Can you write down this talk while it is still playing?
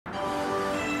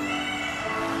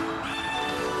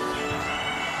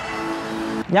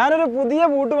ഞാനൊരു പുതിയ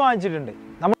ബൂട്ട് വാങ്ങിച്ചിട്ടുണ്ട്.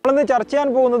 നമ്മളിന്ന് ചർച്ച ചെയ്യാൻ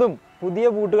പോകുന്നതും പുതിയ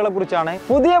ബൂട്ടുകളെ കുറിച്ചാണ്.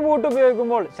 പുതിയ ബൂട്ട്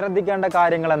ഉപയോഗിക്കുമ്പോൾ ശ്രദ്ധിക്കേണ്ട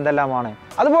കാര്യങ്ങൾ എന്തെല്ലാമാണ്.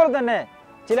 അതുപോലെ തന്നെ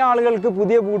ചില ആളുകൾക്ക്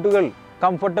പുതിയ ബൂട്ടുകൾ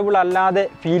കംഫർട്ടബിൾ അല്ലാതെ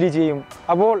ഫീൽ ചെയ്യും.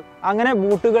 അപ്പോൾ അങ്ങനെ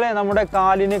ബൂട്ടുകളെ നമ്മുടെ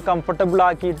കാലിന് കംഫർട്ടബിൾ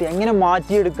ആക്കിയിട്ട് എങ്ങനെ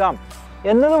മാറ്റിയെടുക്കാം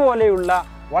എന്നതുപോലെയുള്ള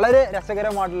വളരെ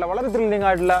രസകരമായിട്ടുള്ള വളരെ ത്രില്ലിംഗ്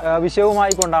ആയിട്ടുള്ള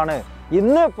വിഷയവുമായി കൊണ്ടാണ്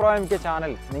ഇന്ന് ProMK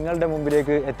ചാനൽ നിങ്ങളുടെ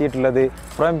മുമ്പിലേക്ക് എത്തിയിട്ടുള്ളത്.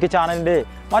 ProMK ചാനലിൻ്റെ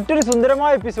മറ്റൊരു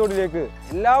സുന്ദരമായ എപ്പിസോഡിലേക്ക്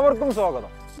എല്ലാവർക്കും സ്വാഗതം.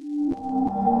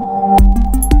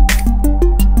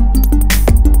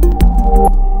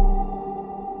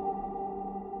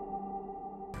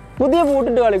 പുതിയ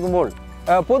ബൂട്ടിട്ട് കളിക്കുമ്പോൾ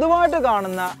പൊതുവായിട്ട്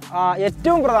കാണുന്ന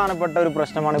ഏറ്റവും പ്രധാനപ്പെട്ട ഒരു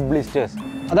പ്രശ്നമാണ് ബ്ലിസ്റ്റേഴ്സ്.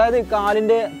 അതായത്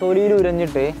കാലിൻ്റെ തൊലിയിൽ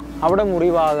ഉരഞ്ഞിട്ട് അവിടെ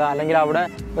മുറിവാകുക, അല്ലെങ്കിൽ അവിടെ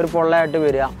ഒരു പൊള്ളയായിട്ട്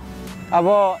വരിക.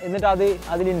 അപ്പോൾ എന്നിട്ട്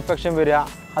അതിൽ ഇൻഫെക്ഷൻ വരിക,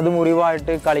 അത്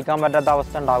മുറിവായിട്ട് കളിക്കാൻ പറ്റാത്ത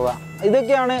അവസ്ഥ ഉണ്ടാവുക.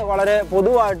 ഇതൊക്കെയാണ് വളരെ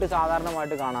പൊതുവായിട്ട്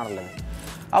സാധാരണമായിട്ട് കാണാറുള്ളത്.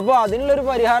 അപ്പോൾ അതിനുള്ളൊരു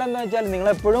പരിഹാരം എന്താ വെച്ചാൽ,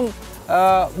 നിങ്ങളെപ്പോഴും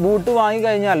ബൂട്ട്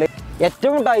വാങ്ങിക്കഴിഞ്ഞാൽ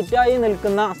ഏറ്റവും ടൈറ്റായി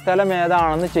നിൽക്കുന്ന സ്ഥലം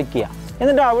ഏതാണെന്ന് ചെക്ക് ചെയ്യുക.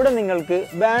 എന്നിട്ട് അവിടെ നിങ്ങൾക്ക്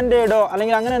ബാൻഡേഡോ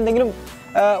അല്ലെങ്കിൽ അങ്ങനെ എന്തെങ്കിലും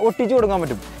ഒട്ടിച്ചു കൊടുക്കാൻ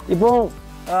പറ്റും. ഇപ്പോൾ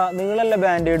നീളമുള്ള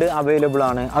ബാൻഡേഡ് അവൈലബിൾ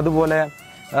ആണ്, അതുപോലെ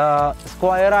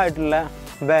സ്ക്വയർ ആയിട്ടുള്ള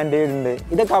ബാൻഡേഡ് ഉണ്ട്,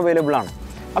 ഇതൊക്കെ അവൈലബിൾ ആണ്.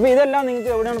 അപ്പോൾ ഇതെല്ലാം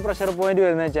നിങ്ങൾക്ക് എവിടെയാണ് പ്രഷർ പോയിന്റ്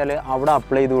വരുന്നത് വെച്ചാൽ അവിടെ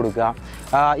അപ്ലൈ ചെയ്ത് കൊടുക്കുക.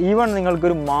 ഈവൻ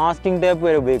നിങ്ങൾക്കൊരു മാസ്കിംഗ് ടേപ്പ്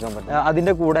വരെ ഉപയോഗിക്കാൻ പറ്റും.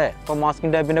 അതിൻ്റെ കൂടെ ഇപ്പോൾ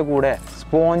മാസ്കിംഗ് ടേപ്പിൻ്റെ കൂടെ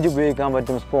സ്പോഞ്ച് ഉപയോഗിക്കാൻ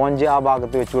പറ്റും, സ്പോഞ്ച് ആ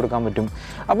ഭാഗത്ത് വെച്ച് കൊടുക്കാൻ പറ്റും.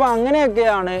 അപ്പോൾ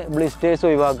അങ്ങനെയൊക്കെയാണ് ബ്ലിസ്റ്റേഴ്സ്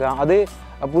ഒഴിവാക്കുക. അത്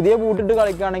പുതിയ ബൂട്ടിട്ട്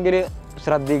കളിക്കുകയാണെങ്കിൽ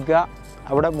ശ്രദ്ധിക്കുക,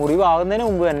 അവിടെ മുറിവാകുന്നതിന്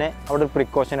മുമ്പ് തന്നെ അവിടെ ഒരു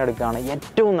പ്രിക്കോഷൻ എടുക്കുകയാണ്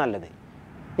ഏറ്റവും നല്ലത്.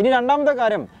 ഇനി രണ്ടാമത്തെ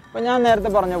കാര്യം, ഇപ്പോൾ ഞാൻ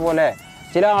നേരത്തെ പറഞ്ഞ പോലെ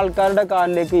ചില ആൾക്കാരുടെ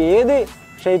കാലിലേക്ക് ഏത്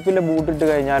ഷേപ്പിലെ ബൂട്ടിട്ട്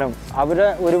കഴിഞ്ഞാലും അവരെ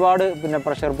ഒരുപാട്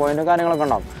പ്രഷർ പോയിൻ്റ് കാര്യങ്ങളൊക്കെ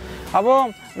ഉണ്ടാവും. അപ്പോൾ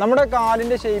നമ്മുടെ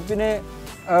കാലിൻ്റെ ഷേപ്പിന്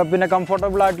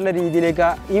കംഫർട്ടബിൾ ആയിട്ടുള്ള രീതിയിലേക്ക്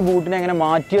ഈ ബൂട്ടിനെ എങ്ങനെ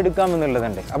മാറ്റിയെടുക്കാം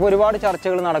എന്നുള്ളതുണ്ട്. അപ്പോൾ ഒരുപാട്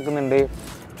ചർച്ചകൾ നടക്കുന്നുണ്ട്,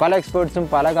 പല എക്സ്പേർട്സും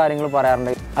പല കാര്യങ്ങൾ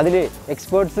പറയാറുണ്ട്. അതിൽ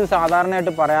എക്സ്പേർട്സ്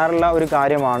സാധാരണയായിട്ട് പറയാറുള്ള ഒരു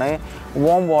കാര്യമാണ്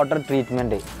warm water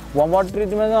treatment. Warm water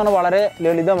treatment എന്ന് പറഞ്ഞാൽ വളരെ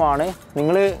ലളിതമാണ്.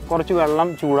 നിങ്ങൾ കുറച്ച് വെള്ളം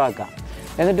ചൂടാക്കുക,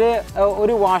 എന്നിട്ട്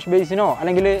ഒരു വാഷ് ബേസിനോ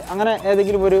അല്ലെങ്കിൽ അങ്ങനെ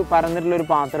ഏതെങ്കിലും ഒരു പരന്നിട്ടുള്ളൊരു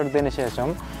പാത്രം എടുത്തതിന് ശേഷം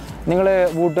നിങ്ങൾ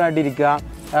ബൂട്ടായിട്ടിരിക്കുക,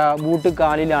 ബൂട്ട്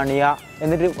കാലിൽ അണിയുക,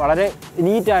 എന്നിട്ട് വളരെ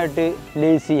നീറ്റായിട്ട്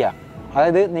ലേസ് ചെയ്യുക.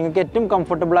 അതായത് നിങ്ങൾക്ക് ഏറ്റവും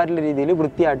കംഫർട്ടബിൾ ആയിട്ടുള്ള രീതിയിൽ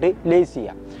വൃത്തിയായിട്ട് ലേസ്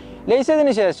ചെയ്യുക. ലേസ്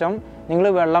ചെയ്തതിന് ശേഷം നിങ്ങൾ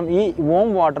വെള്ളം ഈ വാം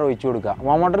വാട്ടർ ഒഴിച്ചു കൊടുക്കുക.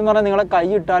 വാം വാട്ടർ എന്ന് പറഞ്ഞാൽ നിങ്ങളെ കൈ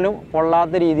ഇട്ടാലും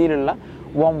പൊള്ളാത്ത രീതിയിലുള്ള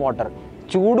വാം വാട്ടർ.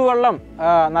 ചൂടുവെള്ളം,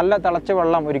 നല്ല തിളച്ച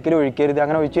വെള്ളം ഒരിക്കലും ഒഴിക്കരുത്.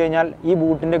 അങ്ങനെ ഒഴിച്ചു കഴിഞ്ഞാൽ ഈ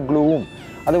ബൂട്ടിൻ്റെ ഗ്ലൂവും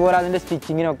അതുപോലെ അതിൻ്റെ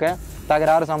സ്റ്റിച്ചിങ്ങിനൊക്കെ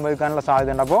തകരാറ് സംഭവിക്കാനുള്ള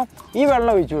സാധ്യതയുണ്ട്. അപ്പോൾ ഈ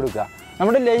വെള്ളം ഒഴിച്ചു കൊടുക്കുക.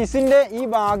 നമ്മുടെ ലേസിൻ്റെ ഈ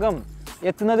ഭാഗം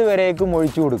എത്തുന്നത് വരേക്കും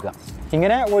ഒഴിച്ചു കൊടുക്കുക.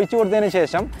 ഇങ്ങനെ ഒഴിച്ചു കൊടുത്തതിന്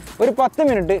ശേഷം ഒരു 10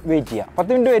 മിനിറ്റ് വെയിറ്റ് ചെയ്യുക.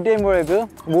 10 മിനിറ്റ് വെയിറ്റ് ചെയ്യുമ്പോഴേക്ക്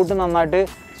ബൂട്ട് നന്നായിട്ട്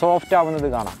സോഫ്റ്റ് ആവുന്നത്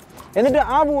കാണാം. എന്നിട്ട്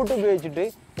ആ ബൂട്ട് ഉപയോഗിച്ചിട്ട്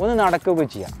ഒന്ന് നടക്കുകയൊക്കെ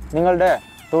ചെയ്യാം. നിങ്ങളുടെ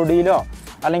തൊടിയിലോ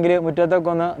അല്ലെങ്കിൽ മുറ്റത്തൊക്കെ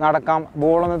ഒന്ന് നടക്കാം,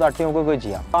 ബോളൊന്ന് തട്ടി നോക്കുകയൊക്കെ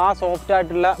ചെയ്യാം. ആ സോഫ്റ്റ്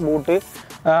ആയിട്ടുള്ള ബൂട്ട്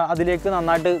അതിലേക്ക്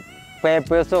നന്നായിട്ട്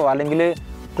പേപ്പേഴ്സോ അല്ലെങ്കിൽ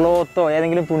ക്ലോത്തോ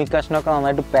ഏതെങ്കിലും തുണിക്കഷ്ണമൊക്കെ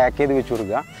നന്നായിട്ട് പാക്ക് ചെയ്ത് വെച്ച്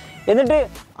കൊടുക്കുക. എന്നിട്ട്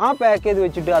ആ പാക്ക് ചെയ്ത്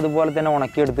വെച്ചിട്ട് അതുപോലെ തന്നെ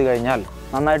ഉണക്കിയെടുത്ത് കഴിഞ്ഞാൽ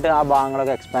നന്നായിട്ട് ആ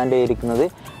ഭാഗങ്ങളൊക്കെ എക്സ്പാൻഡ് ചെയ്തിരിക്കുന്നത്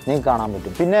നിങ്ങൾക്ക് കാണാൻ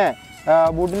പറ്റും. പിന്നെ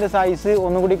ബൂട്ടിൻ്റെ സൈസ്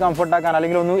ഒന്നുകൂടി കംഫർട്ടാക്കാൻ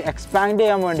അല്ലെങ്കിൽ ഒന്ന് എക്സ്പാൻഡ്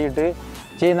ചെയ്യാൻ വേണ്ടിയിട്ട്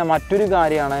ചെയ്യുന്ന മറ്റൊരു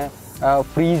കാര്യമാണ്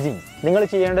ഫ്രീസിങ്. നിങ്ങൾ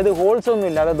ചെയ്യേണ്ടത് ഹോൾസ് ഒന്നും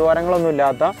ഇല്ലാത്ത, ദ്വാരങ്ങളൊന്നും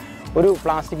ഇല്ലാത്ത ഒരു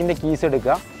പ്ലാസ്റ്റിക്കിൻ്റെ കീസ്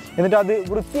എടുക്കുക. എന്നിട്ട് അത്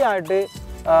വൃത്തിയായിട്ട്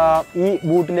ഈ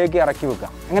ബൂട്ടിലേക്ക് ഇറക്കി വെക്കുക.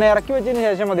 അങ്ങനെ ഇറക്കി വെച്ചതിന്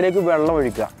ശേഷം അതിലേക്ക് വെള്ളം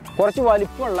ഒഴിക്കുക. കുറച്ച്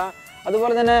വലിപ്പമുള്ള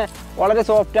അതുപോലെ തന്നെ വളരെ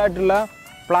സോഫ്റ്റ് ആയിട്ടുള്ള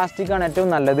പ്ലാസ്റ്റിക്കാണ് ഏറ്റവും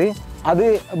നല്ലത്. അത്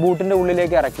ബൂട്ടിൻ്റെ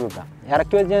ഉള്ളിലേക്ക് ഇറക്കി വെക്കുക.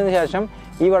 ഇറക്കി വെച്ചതിന് ശേഷം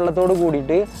ഈ വെള്ളത്തോട്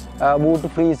കൂടിയിട്ട് ബൂട്ട്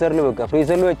ഫ്രീസറിൽ വെക്കുക.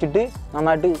 ഫ്രീസറിൽ വെച്ചിട്ട്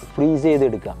നന്നായിട്ട് ഫ്രീസ്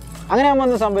ചെയ്തെടുക്കുക. അങ്ങനെ ആകുമ്പോൾ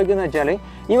എന്ത് സംഭവിക്കുന്നത് വെച്ചാൽ,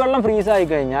 ഈ വെള്ളം ഫ്രീസായി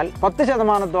കഴിഞ്ഞാൽ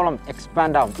 10%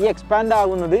 എക്സ്പാൻഡ് ആവും. ഈ എക്സ്പാൻഡ്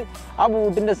ആകുന്നത് ആ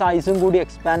ബൂട്ടിൻ്റെ സൈസും കൂടി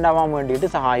എക്സ്പാൻഡ് ആവാൻ വേണ്ടിയിട്ട്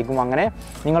സഹായിക്കും. അങ്ങനെ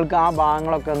നിങ്ങൾക്ക് ആ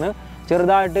ഭാഗങ്ങളൊക്കെ ഒന്ന്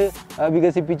ചെറുതായിട്ട്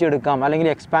വികസിപ്പിച്ചെടുക്കാം അല്ലെങ്കിൽ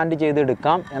എക്സ്പാൻഡ്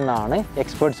ചെയ്തെടുക്കാം എന്നാണ്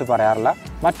എക്സ്പേർട്സ് പറയാറുള്ള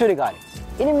മറ്റൊരു കാര്യം.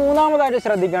 ഇനി മൂന്നാമതായിട്ട്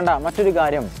ശ്രദ്ധിക്കേണ്ട മറ്റൊരു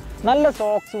കാര്യം നല്ല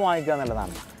സോക്സ് വാങ്ങിക്കുക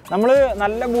എന്നുള്ളതാണ്. നമ്മൾ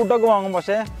നല്ല ബൂട്ടൊക്കെ വാങ്ങും,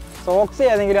 പക്ഷേ സോക്സ്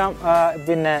ഏതെങ്കിലും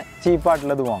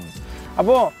ചീപ്പായിട്ടുള്ളത് വാങ്ങും.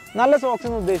 അപ്പോൾ നല്ല സോക്സ്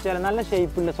എന്ന് ഉദ്ദേശിച്ചാൽ നല്ല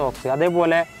ഷേപ്പുള്ള സോക്സ്,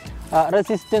 അതേപോലെ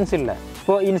റെസിസ്റ്റൻസ് ഉള്ള.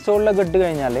 ഇപ്പോൾ ഇൻസോളിലൊക്കെ ഇട്ട്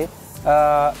കഴിഞ്ഞാൽ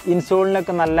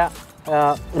ഇൻസോളിനൊക്കെ നല്ല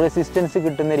റെസിസ്റ്റൻസ്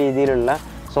കിട്ടുന്ന രീതിയിലുള്ള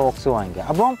സോക്സ് വാങ്ങിക്കുക.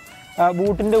 അപ്പോൾ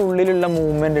ബൂട്ടിൻ്റെ ഉള്ളിലുള്ള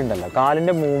മൂവ്മെൻ്റ് ഉണ്ടല്ലോ,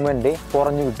 കാലിൻ്റെ മൂവ്മെൻറ്റ്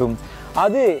കുറഞ്ഞു കിട്ടും.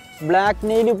 അത് ബ്ലാക്ക്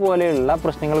നെയിൽ പോലെയുള്ള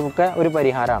പ്രശ്നങ്ങൾക്കൊക്കെ ഒരു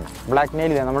പരിഹാരമാണ്. ബ്ലാക്ക്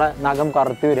നെയിൽ നമ്മുടെ നഖം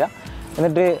കറുത്ത് വരിക,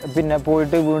 എന്നിട്ട്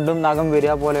പോയിട്ട് വീണ്ടും നഖം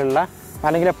വരിക പോലെയുള്ള,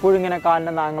 അല്ലെങ്കിൽ എപ്പോഴും ഇങ്ങനെ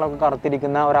കാലിൻ്റെ നഖങ്ങളൊക്കെ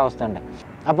കറുത്തിരിക്കുന്ന ഒരവസ്ഥ ഉണ്ട്.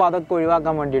 അപ്പോൾ അതൊക്കെ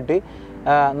ഒഴിവാക്കാൻ വേണ്ടിയിട്ട്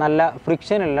നല്ല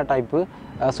ഫ്രിക്ഷനുള്ള ടൈപ്പ്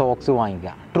സോക്സ്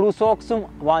വാങ്ങിക്കുക. ട്രൂ സോക്സും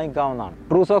വാങ്ങിക്കാവുന്നതാണ്.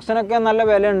 ട്രൂ സോക്സിനൊക്കെ നല്ല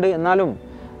വിലയുണ്ട്, എന്നാലും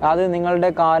അത്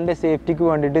നിങ്ങളുടെ കാലിൻ്റെ സേഫ്റ്റിക്ക്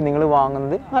വേണ്ടിയിട്ട് നിങ്ങൾ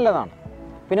വാങ്ങുന്നത് നല്ലതാണ്.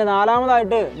 പിന്നെ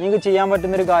നാലാമതായിട്ട് നിങ്ങൾക്ക് ചെയ്യാൻ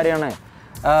പറ്റുന്നൊരു കാര്യമാണ്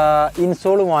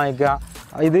ഇൻസോൾ വാങ്ങിക്കുക.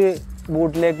 ഇത്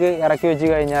ബൂട്ടിലേക്ക് ഇറക്കി വെച്ച്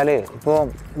കഴിഞ്ഞാൽ ഇപ്പോൾ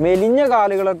മെലിഞ്ഞ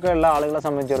കാലുകളൊക്കെ ഉള്ള ആളുകളെ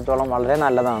സംബന്ധിച്ചിടത്തോളം വളരെ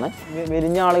നല്ലതാണ്.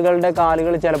 മെലിഞ്ഞ ആളുകളുടെ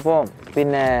കാലുകൾ ചിലപ്പോൾ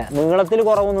പിന്നെ നീളത്തിൽ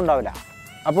കുറവൊന്നും ഉണ്ടാവില്ല.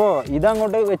 അപ്പോൾ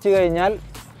ഇതങ്ങോട്ട് വെച്ച് കഴിഞ്ഞാൽ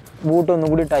ബൂട്ട് ഒന്നും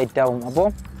കൂടി ടൈറ്റാവും. അപ്പോൾ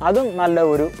അതും നല്ല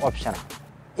ഒരു ഓപ്ഷനാണ്.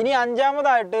 ഇനി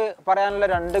അഞ്ചാമതായിട്ട് പറയാനുള്ള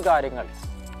 2 കാര്യങ്ങൾ.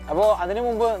 അപ്പോൾ അതിനു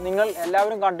മുമ്പ് നിങ്ങൾ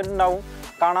എല്ലാവരും കണ്ടിട്ടുണ്ടാവും,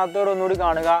 കാണാത്തവർ ഒന്നുകൂടി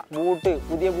കാണുക.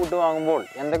 പുതിയ ബൂട്ട് വാങ്ങുമ്പോൾ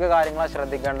എന്തൊക്കെ കാര്യങ്ങളാണ്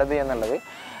ശ്രദ്ധിക്കേണ്ടത് എന്നുള്ളത്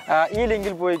ഈ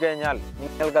ലിങ്കിൽ പോയി കഴിഞ്ഞാൽ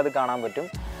നിങ്ങൾക്കത് കാണാൻ പറ്റും.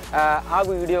 ആ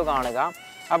വീഡിയോ കാണുക.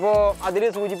 അപ്പോൾ അതിൽ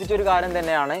സൂചിപ്പിച്ചൊരു കാര്യം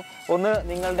തന്നെയാണ്, ഒന്ന്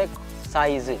നിങ്ങളുടെ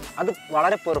സൈസ് അത്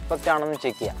വളരെ പെർഫെക്റ്റ് ആണെന്ന്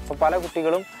ചെക്ക് ചെയ്യുക. അപ്പോൾ പല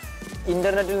കുട്ടികളും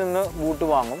ഇൻ്റർനെറ്റിൽ നിന്ന് ബൂട്ട്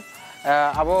വാങ്ങും.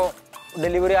 അപ്പോൾ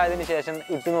ഡെലിവറി ആയതിനു ശേഷം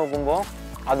ഇട്ട് നോക്കുമ്പോൾ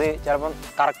അത് ചിലപ്പം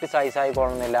കറക്റ്റ് സൈസ്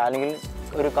ആയിക്കൊള്ളുന്നില്ല, അല്ലെങ്കിൽ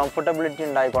ഒരു കംഫർട്ടബിലിറ്റി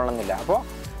ഉണ്ടായിക്കൊള്ളുന്നില്ല. അപ്പോൾ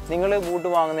നിങ്ങൾ ബൂട്ട്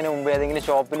വാങ്ങുന്നതിന് മുമ്പ് ഏതെങ്കിലും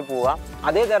ഷോപ്പിൽ പോവുക,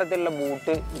 അതേ തരത്തിലുള്ള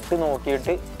ബൂട്ട് ഇട്ട്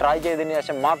നോക്കിയിട്ട് ട്രൈ ചെയ്തതിന്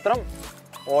ശേഷം മാത്രം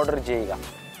ഓർഡർ ചെയ്യുക.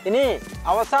 ഇനി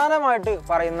അവസാനമായിട്ട്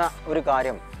പറയുന്ന ഒരു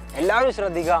കാര്യം, എല്ലാവരും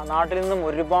ശ്രദ്ധിക്കുക. നാട്ടിൽ നിന്നും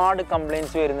ഒരുപാട്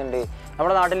കംപ്ലയിൻറ്റ്സ് വരുന്നുണ്ട്.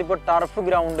 നമ്മുടെ നാട്ടിൽ ഇപ്പോൾ ടർഫ്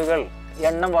ഗ്രൗണ്ടുകൾ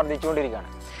എണ്ണം വർദ്ധിച്ചുകൊണ്ടിരിക്കുകയാണ്.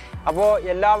 അപ്പോൾ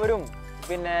എല്ലാവരും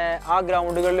പിന്നെ ആ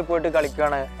ഗ്രൗണ്ടുകളിൽ പോയിട്ട്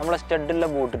കളിക്കുകയാണ് നമ്മളെ സ്റ്റഡുള്ള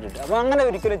ബൂട്ട് ഇട്ടിട്ട്. അപ്പോൾ അങ്ങനെ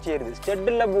ഒരിക്കലും ചെയ്യരുത്.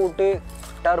 സ്റ്റഡുള്ള ബൂട്ട്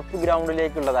ടർഫ്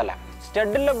ഗ്രൗണ്ടിലേക്കുള്ളതല്ല.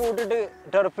 സ്റ്റഡുള്ള ബൂട്ടിട്ട്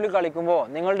ടർഫിൽ കളിക്കുമ്പോൾ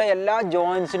നിങ്ങളുടെ എല്ലാ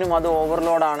ജോയിൻസിനും അത്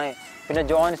ഓവർലോഡാണ്. പിന്നെ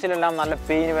ജോയിൻസിലെല്ലാം നല്ല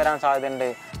പെയിൻ വരാൻ സാധ്യതയുണ്ട്.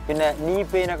 പിന്നെ നീ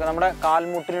പെയിനൊക്കെ, നമ്മുടെ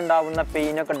കാൽമുട്ടിലുണ്ടാകുന്ന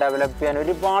പെയിനൊക്കെ ഡെവലപ്പ് ചെയ്യാൻ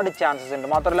ഒരുപാട് ചാൻസസ് ഉണ്ട്.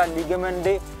 മാത്രമല്ല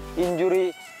ലിഗമെൻറ്റ് ഇഞ്ചുറി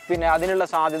പിന്നെ അതിനുള്ള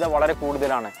സാധ്യത വളരെ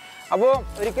കൂടുതലാണ്. അപ്പോൾ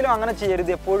ഒരിക്കലും അങ്ങനെ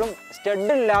ചെയ്യരുത്. എപ്പോഴും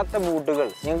സ്റ്റഡില്ലാത്ത ബൂട്ടുകൾ,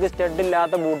 നിങ്ങൾക്ക്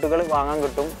സ്റ്റഡില്ലാത്ത ബൂട്ടുകൾ വാങ്ങാൻ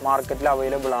കിട്ടും, മാർക്കറ്റിൽ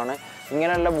അവൈലബിൾ ആണ്.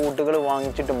 ഇങ്ങനെയുള്ള ബൂട്ടുകൾ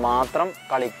വാങ്ങിച്ചിട്ട് മാത്രം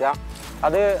കളിക്കുക.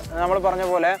 അത് നമ്മൾ പറഞ്ഞ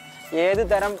പോലെ ഏത്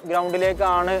തരം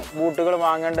ഗ്രൗണ്ടിലേക്കാണ് ബൂട്ടുകൾ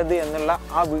വാങ്ങേണ്ടത് എന്നുള്ള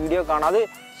ആ വീഡിയോ കാണാം. അത്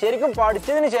ശരിക്കും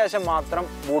പഠിച്ചതിന് ശേഷം മാത്രം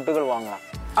ബൂട്ടുകൾ വാങ്ങുക.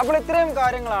 അപ്പോൾ ഇത്രയും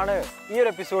കാര്യങ്ങളാണ് ഈ ഒരു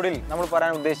എപ്പിസോഡിൽ നമ്മൾ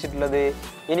പറയാൻ ഉദ്ദേശിച്ചിട്ടുള്ളത്.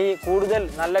 ഇനി കൂടുതൽ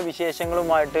നല്ല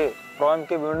വിശേഷങ്ങളുമായിട്ട്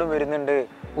പ്രോംക്ക് വീണ്ടും വരുന്നുണ്ട്.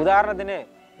 ഉദാഹരണത്തിന്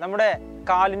നമ്മുടെ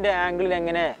കാലിൻ്റെ ആംഗിളിൽ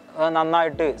എങ്ങനെ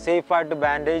നന്നായിട്ട് സേഫായിട്ട്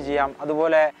ബാൻഡേജ് ചെയ്യാം,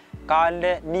 അതുപോലെ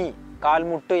കാലിൻ്റെ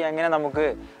കാൽമുട്ട് എങ്ങനെ നമുക്ക്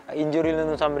ഇഞ്ചുറിയിൽ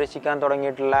നിന്നും സംരക്ഷിക്കാൻ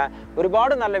തുടങ്ങിയിട്ടുള്ള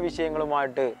ഒരുപാട് നല്ല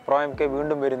വിഷയങ്ങളുമായിട്ട് പ്രോംക്ക്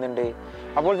വീണ്ടും വരുന്നുണ്ട്.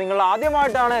 അപ്പോൾ നിങ്ങൾ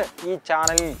ആദ്യമായിട്ടാണ് ഈ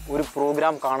ചാനലിൽ ഒരു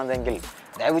പ്രോഗ്രാം കാണുന്നതെങ്കിൽ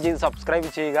ദയവ് ചെയ്ത് സബ്സ്ക്രൈബ്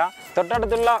ചെയ്യുക.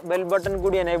 തൊട്ടടുത്തുള്ള ബെൽ ബട്ടൺ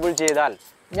കൂടി എനേബിൾ ചെയ്താൽ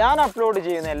ഞാൻ അപ്ലോഡ്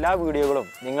ചെയ്യുന്ന എല്ലാ വീഡിയോകളും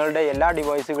നിങ്ങളുടെ എല്ലാ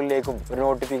ഡിവൈസുകളിലേക്കും ഒരു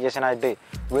നോട്ടിഫിക്കേഷനായിട്ട്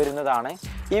വരുന്നതാണ്.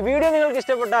 ഈ വീഡിയോ നിങ്ങൾക്ക്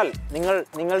ഇഷ്ടപ്പെട്ടാൽ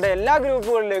നിങ്ങളുടെ എല്ലാ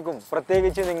ഗ്രൂപ്പുകളിലേക്കും,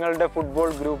 പ്രത്യേകിച്ച് നിങ്ങളുടെ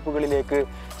ഫുട്ബോൾ ഗ്രൂപ്പുകളിലേക്ക്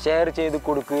ഷെയർ ചെയ്ത്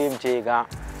കൊടുക്കുകയും ചെയ്യുക.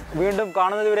 വീണ്ടും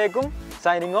കാണുന്നതുവരേക്കും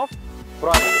സൈനിങ് ഓഫ്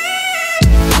പ്രോംക്ക്.